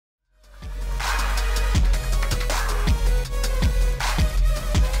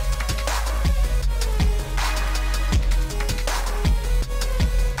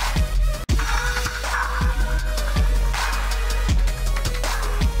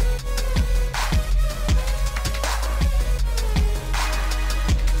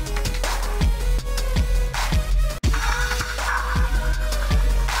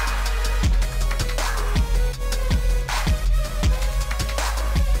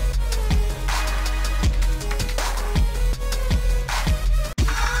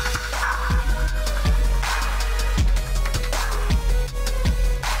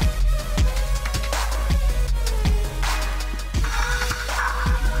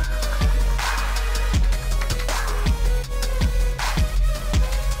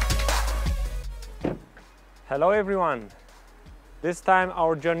Hello everyone! This time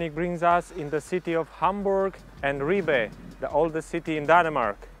our journey brings us in the city of Hamburg and Ribe, the oldest city in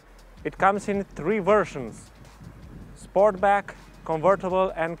Denmark. It comes in three versions: Sportback,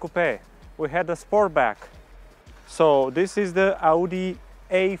 Convertible and Coupe. We had the Sportback. So this is the Audi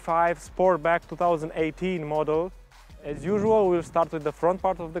A5 Sportback 2018 model. As usual, we'll start with the front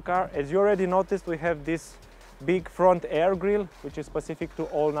part of the car. As you already noticed, we have this big front air grille, which is specific to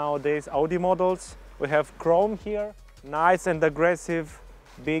all nowadays Audi models. We have chrome here, nice and aggressive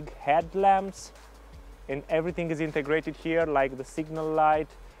big headlamps, and everything is integrated here, like the signal light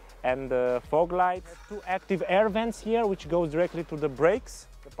and the fog light. Two active air vents here, which goes directly to the brakes.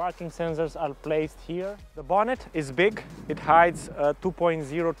 The parking sensors are placed here. The bonnet is big. It hides a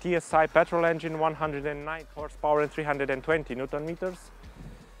 2.0 TFSI petrol engine, 109 horsepower and 320 Newton meters.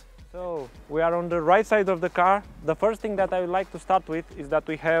 So we are on the right side of the car. The first thing that I would like to start with is that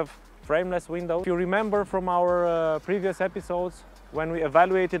we have frameless windows. If you remember from our previous episodes, when we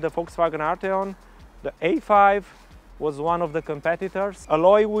evaluated the Volkswagen Arteon, the A5 was one of the competitors.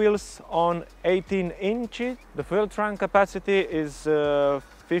 Alloy wheels on 18 inches. The fuel tank capacity is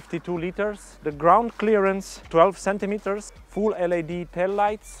 52 liters. The ground clearance 12 centimeters. Full LED tail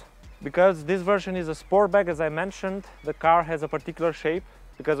lights. Because this version is a Sportback, as I mentioned, the car has a particular shape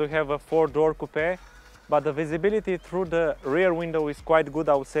because we have a four-door coupe. But the visibility through the rear window is quite good,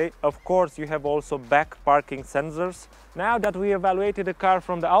 I would say. Of course, you have also back parking sensors. Now that we evaluated the car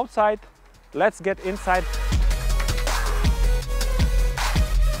from the outside, let's get inside.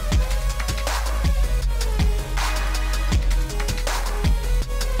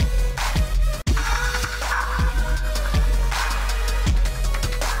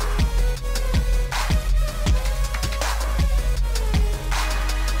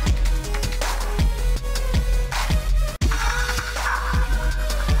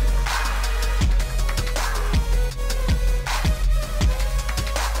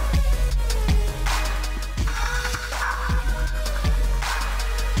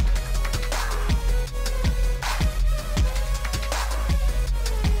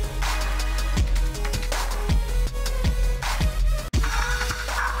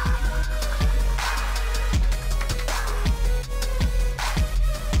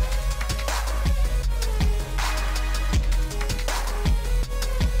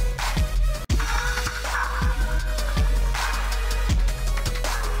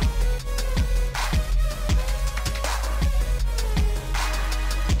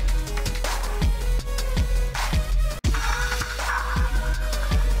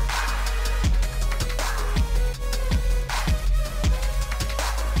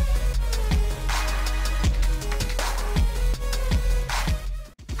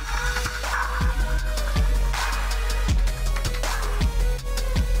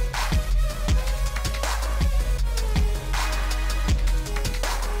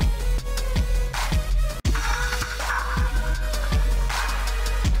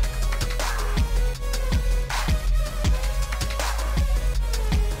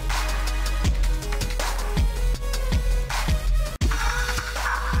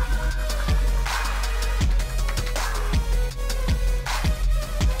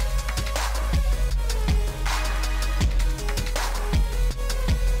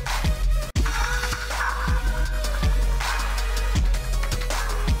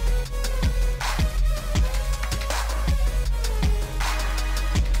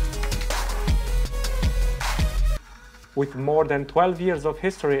 With more than 12 years of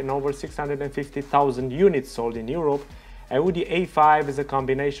history and over 650,000 units sold in Europe, Audi A5 is a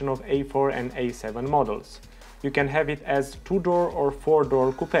combination of A4 and A7 models. You can have it as two-door or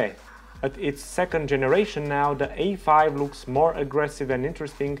four-door coupe. At its second generation now, the A5 looks more aggressive and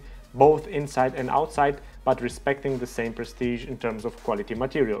interesting both inside and outside, but respecting the same prestige in terms of quality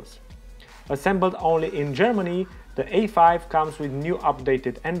materials. Assembled only in Germany, the A5 comes with new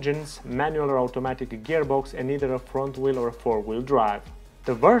updated engines, manual or automatic gearbox, and either a front wheel or a four-wheel drive.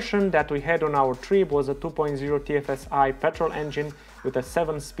 The version that we had on our trip was a 2.0 TFSI petrol engine with a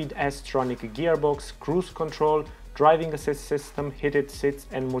 7-speed S-tronic gearbox, cruise control, driving assist system, heated seats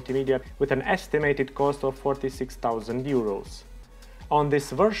and multimedia, with an estimated cost of 46,000 euros. On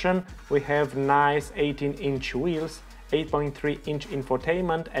this version we have nice 18-inch wheels, 8.3-inch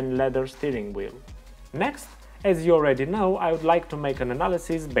infotainment and leather steering wheel. Next, as you already know, I would like to make an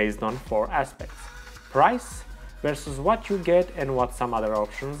analysis based on four aspects: price versus what you get and what some other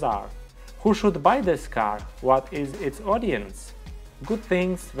options are. Who should buy this car? What is its audience? Good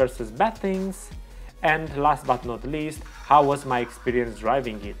things versus bad things. And last but not least, how was my experience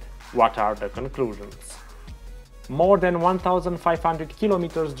driving it? What are the conclusions? More than 1,500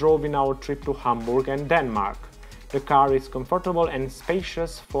 kilometers drove in our trip to Hamburg and Denmark. The car is comfortable and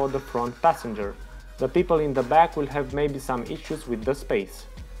spacious for the front passenger. The people in the back will have maybe some issues with the space.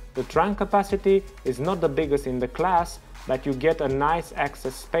 The trunk capacity is not the biggest in the class, but you get a nice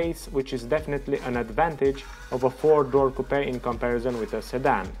access space, which is definitely an advantage of a four-door coupe in comparison with a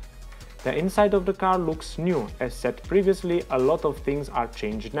sedan. The inside of the car looks new. As said previously, a lot of things are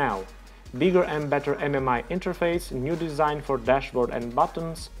changed now. Bigger and better MMI interface, new design for dashboard and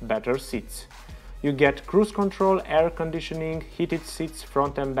buttons, better seats. You get cruise control, air conditioning, heated seats,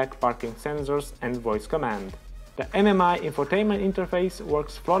 front and back parking sensors and voice command. The MMI infotainment interface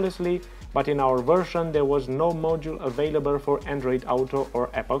works flawlessly, but in our version there was no module available for Android Auto or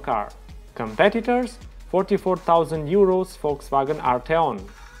Apple Car. Competitors: 44,000 euros Volkswagen Arteon,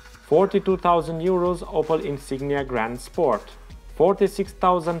 42,000 euros Opel Insignia Grand Sport,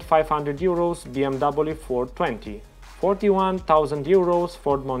 46,500 euros BMW 420, 41,000 euros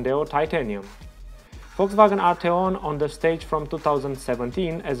Ford Mondeo Titanium. Volkswagen Arteon on the stage from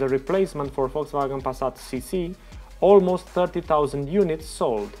 2017 as a replacement for Volkswagen Passat CC, almost 30,000 units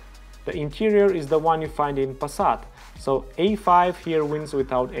sold. The interior is the one you find in Passat, so A5 here wins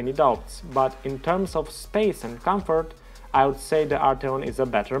without any doubts, but in terms of space and comfort, I would say the Arteon is a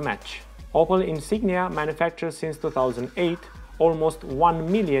better match. Opel Insignia, manufactured since 2008, almost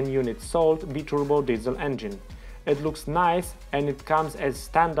 1 million units sold, B-turbo diesel engine. It looks nice and it comes as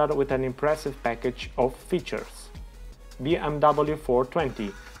standard with an impressive package of features. BMW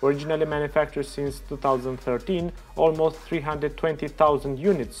 420, originally manufactured since 2013, almost 320,000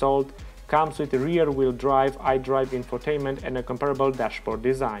 units sold, comes with rear-wheel drive, iDrive infotainment and a comparable dashboard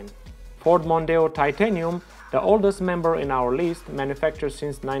design. Ford Mondeo Titanium, the oldest member in our list, manufactured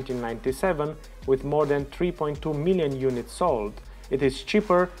since 1997 with more than 3.2 million units sold. It is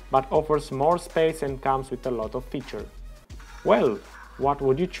cheaper but offers more space and comes with a lot of features. Well, what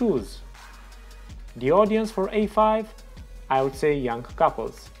would you choose? The audience for A5? I would say young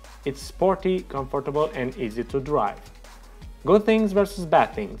couples. It's sporty, comfortable and easy to drive. Good things versus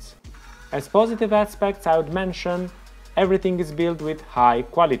bad things. As positive aspects I would mention, everything is built with high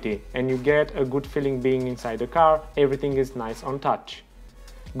quality and you get a good feeling being inside the car, everything is nice on touch.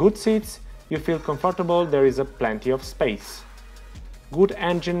 Good seats, you feel comfortable, there is plenty of space. Good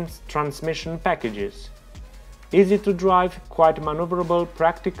engine transmission packages. Easy to drive, quite maneuverable,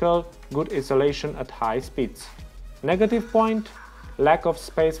 practical, good isolation at high speeds. Negative point: lack of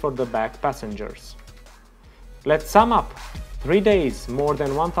space for the back passengers. Let's sum up. 3 days, more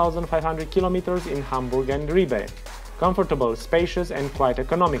than 1,500 kilometers in Hamburg and Ribe. Comfortable, spacious and quite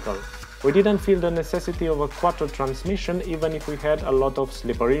economical. We didn't feel the necessity of a quattro transmission even if we had a lot of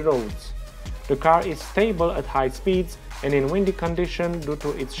slippery roads. The car is stable at high speeds and in windy condition due to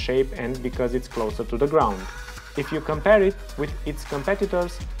its shape and because it's closer to the ground. If you compare it with its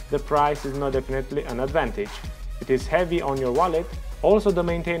competitors, the price is not definitely an advantage. It is heavy on your wallet, also the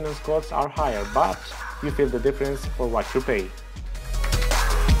maintenance costs are higher, but you feel the difference for what you pay.